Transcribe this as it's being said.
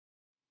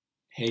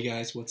Hey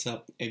guys, what's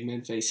up?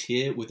 Eggman Face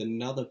here with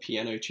another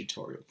piano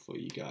tutorial for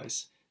you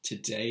guys.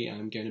 Today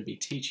I'm going to be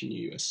teaching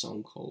you a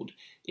song called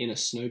In a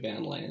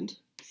Snowbound Land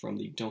from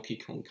the Donkey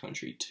Kong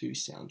Country 2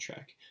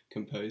 soundtrack,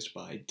 composed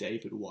by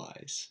David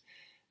Wise.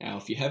 Now,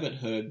 if you haven't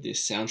heard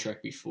this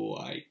soundtrack before,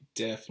 I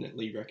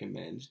definitely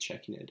recommend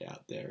checking it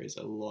out. There is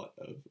a lot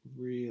of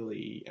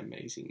really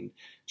amazing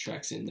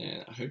tracks in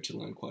there. I hope to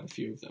learn quite a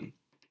few of them.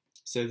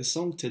 So the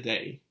song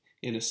today,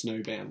 In a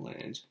Snowbound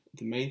Land,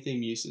 the main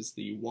theme uses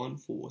the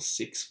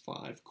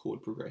 1-4-6-5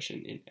 chord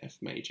progression in F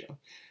major,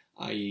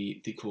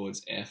 i.e. the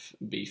chords F,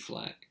 B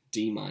flat,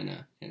 D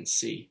minor, and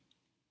C.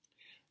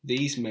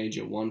 These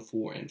major 1,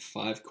 4, and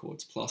 5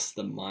 chords plus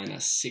the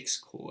minor 6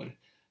 chord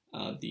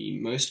are the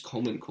most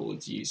common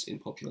chords used in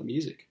popular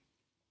music.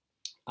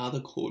 Other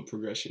chord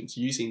progressions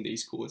using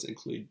these chords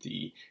include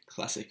the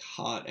classic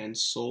heart and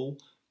soul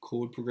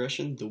chord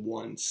progression, the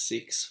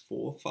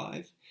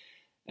 1-6-4-5,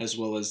 as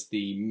well as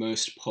the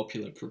most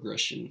popular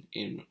progression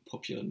in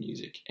popular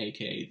music,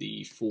 aka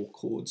the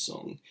 4-chord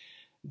song,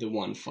 the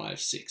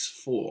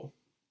 1-5-6-4.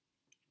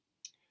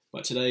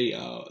 But today,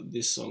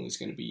 this song is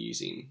going to be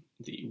using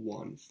the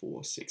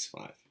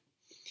 1-4-6-5.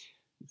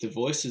 The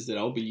voices that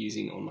I'll be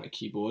using on my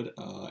keyboard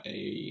are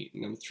a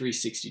number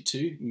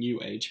 362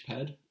 New Age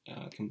pad,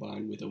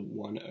 combined with a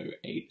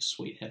 108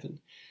 Sweet Heaven,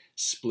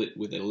 split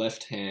with a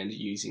left hand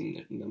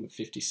using number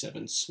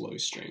 57 slow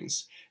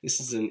strings. This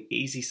is an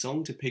easy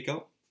song to pick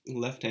up. The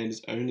left hand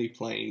is only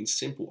playing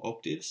simple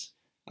octaves,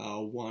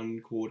 1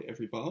 chord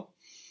every bar,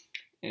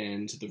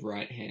 and the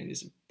right hand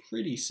is a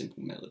pretty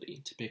simple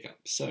melody to pick up.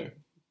 So,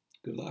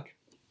 good luck.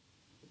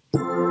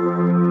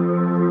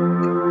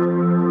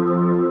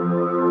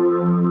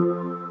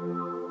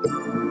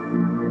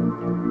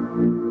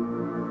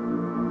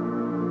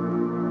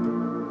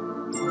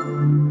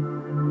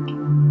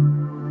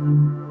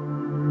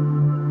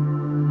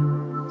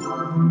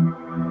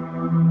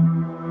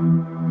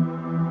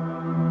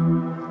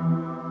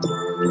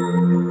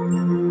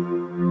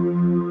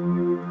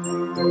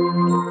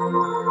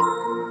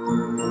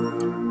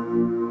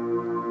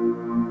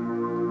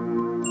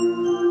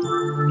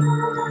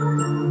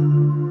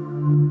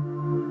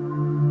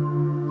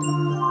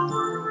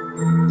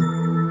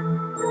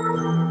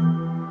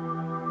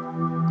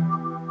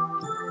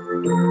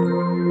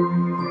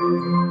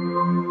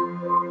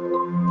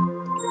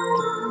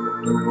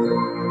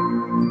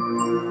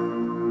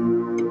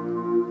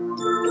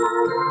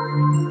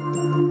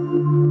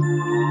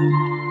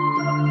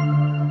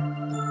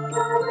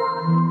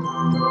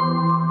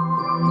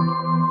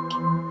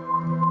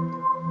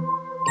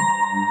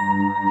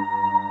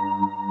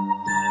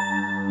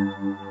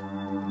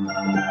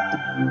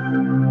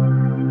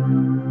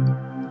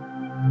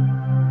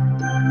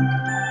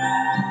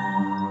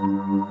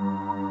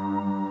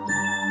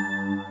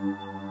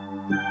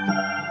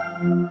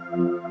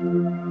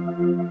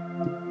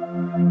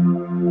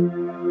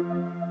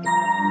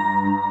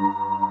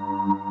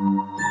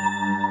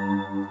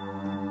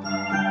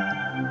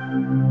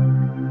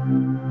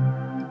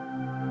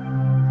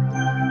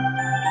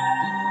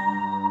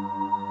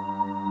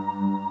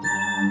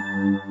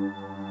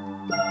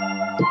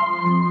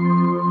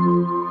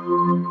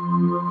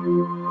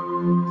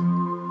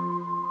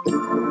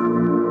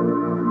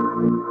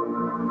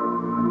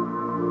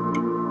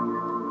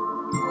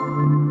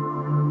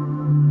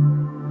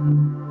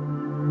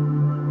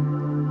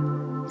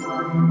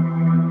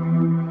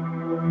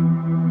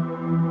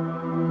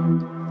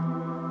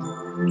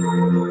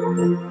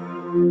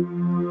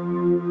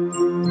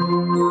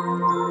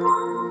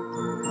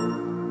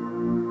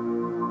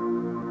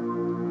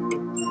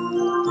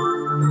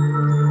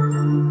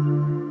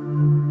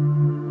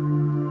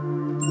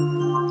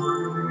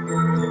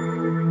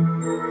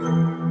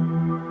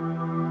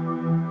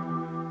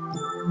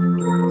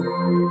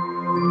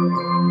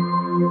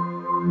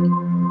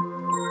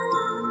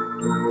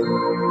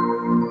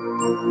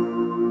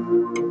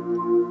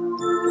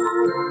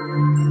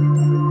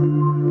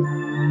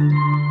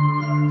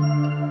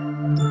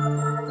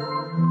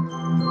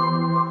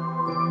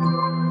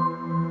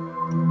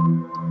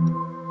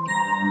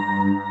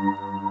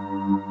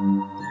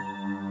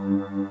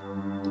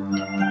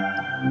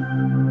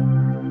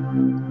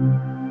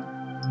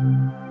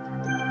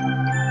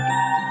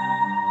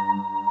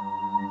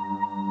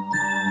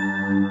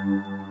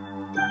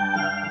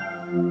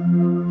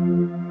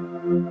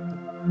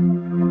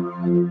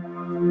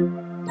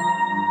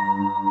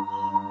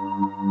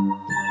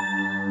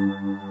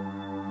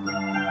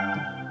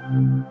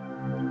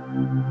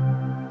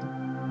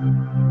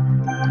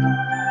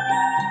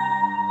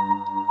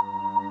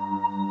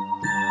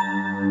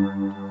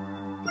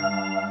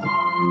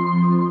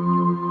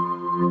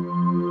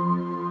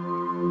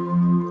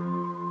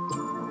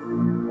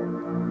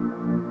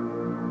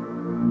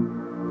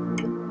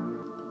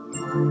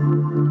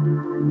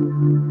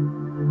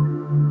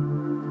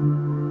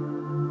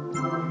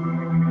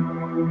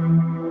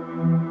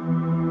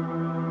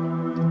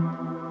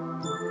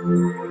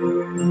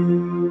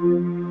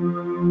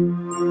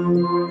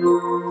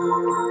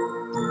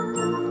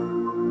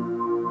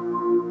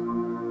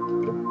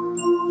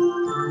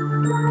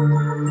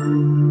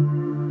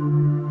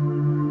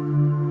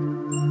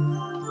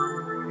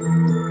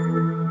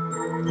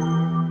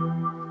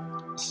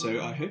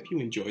 hope you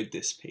enjoyed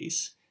this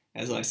piece.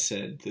 As I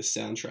said, the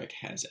soundtrack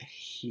has a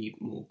heap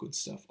more good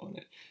stuff on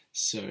it,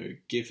 so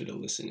give it a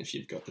listen if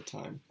you've got the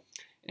time.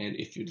 And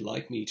if you'd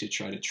like me to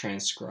try to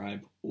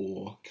transcribe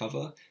or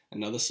cover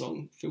another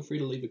song, feel free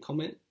to leave a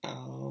comment,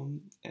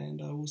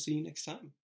 and I will see you next time.